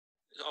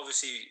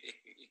obviously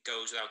it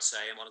goes without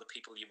saying, one of the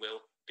people you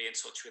will be in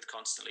touch with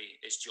constantly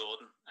is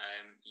Jurgen.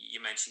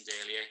 You mentioned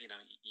earlier,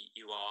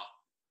 you are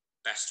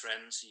best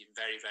friends, you're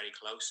very, very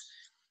close.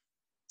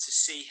 To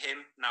see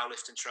him now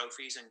lifting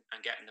trophies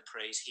and getting the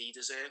praise he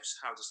deserves,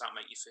 how does that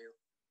make you feel?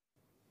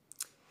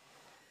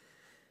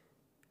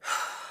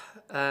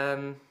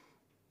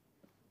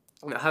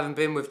 Having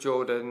been with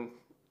Jordan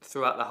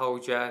throughout the whole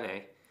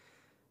journey,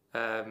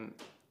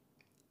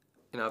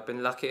 I've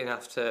been lucky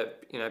enough to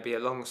be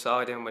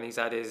alongside him when he's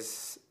had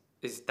his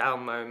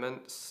down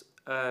moments.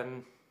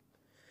 Having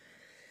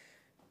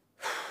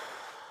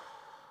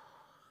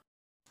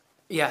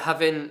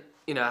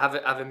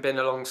been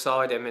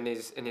alongside him in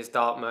his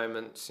dark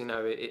moments,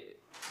 a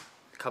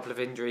couple of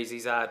injuries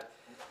he's had,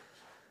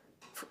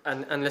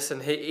 and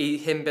listen,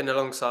 him being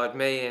alongside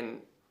me in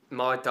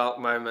my dark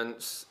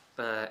moments,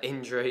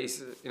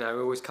 injuries, we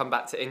always come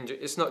back to injury.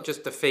 It's not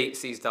just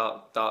defeats, these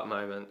dark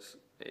moments,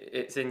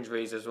 it's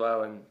injuries as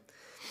well, and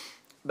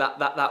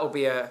that'll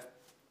be a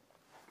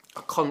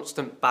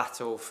constant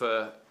battle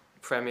for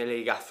Premier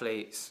League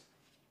athletes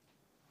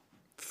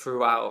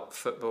throughout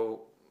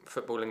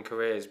footballing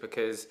careers,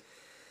 because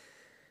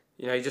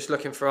you're just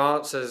looking for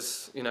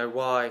answers,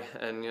 why,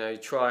 and you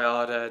try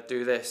harder,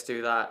 do this,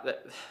 do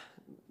that.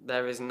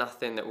 There is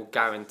nothing that will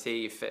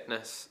guarantee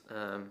fitness.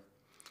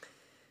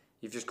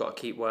 You've just got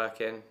to keep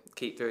working,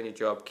 keep doing your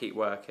job, keep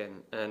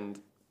working.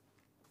 And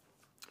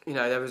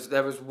there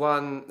was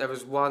one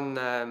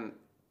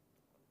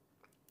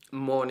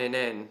morning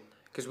in,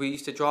 because we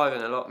used to drive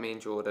in a lot, me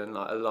and Jordan,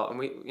 like a lot, and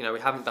we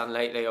haven't done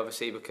lately,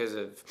 obviously, because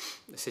of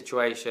the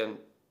situation.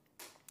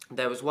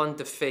 There was one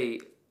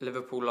defeat.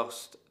 Liverpool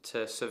lost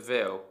to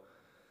Seville,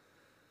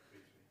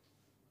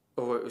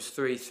 or it was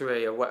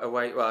 3-3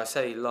 away. Well, I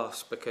say he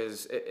lost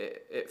because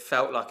it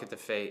felt like a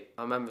defeat.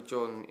 I remember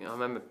Jordan.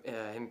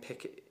 Him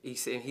pick. He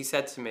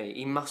said to me,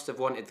 he must have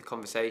wanted the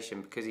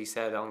conversation, because he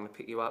said, "I'm going to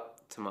pick you up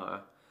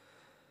tomorrow."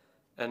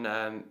 And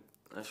I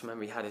just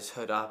remember he had his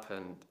hood up,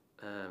 and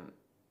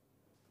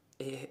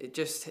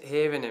just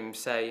hearing him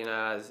say,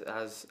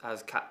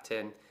 as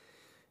captain,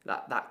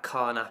 that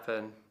can't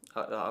happen.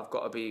 I've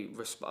got to be,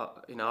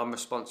 I'm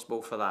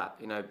responsible for that.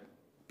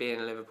 Being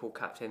a Liverpool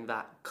captain,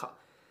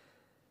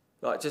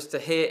 just to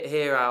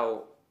hear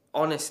how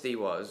honest he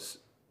was,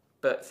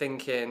 but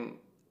thinking,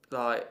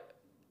 like,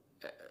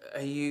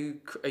 are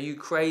you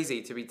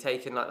crazy to be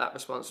taking like that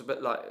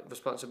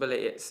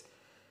responsibility? It's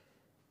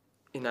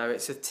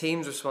it's a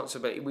team's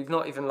responsibility. We've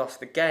not even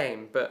lost the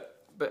game,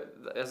 but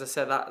as I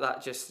said,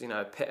 that just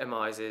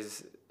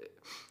epitomises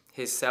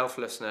his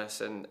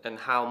selflessness and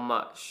how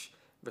much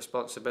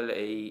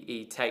responsibility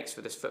he takes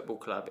for this football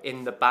club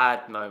in the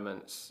bad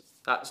moments.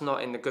 That's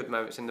not in the good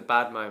moments, in the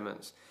bad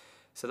moments.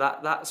 So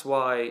that's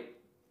why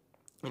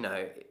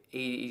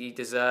he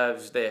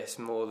deserves this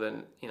more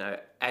than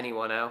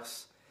anyone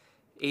else.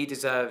 He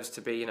deserves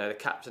to be the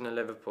captain of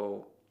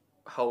Liverpool,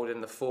 holding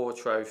the 4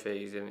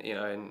 trophies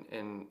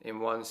in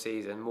one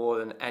season, more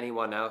than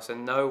anyone else,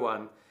 and no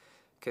one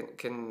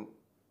can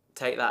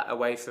take that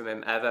away from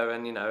him ever.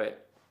 And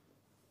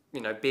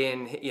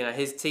being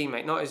his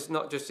teammate,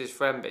 not just his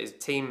friend, but his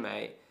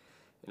teammate,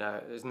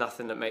 there's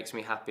nothing that makes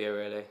me happier,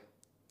 really.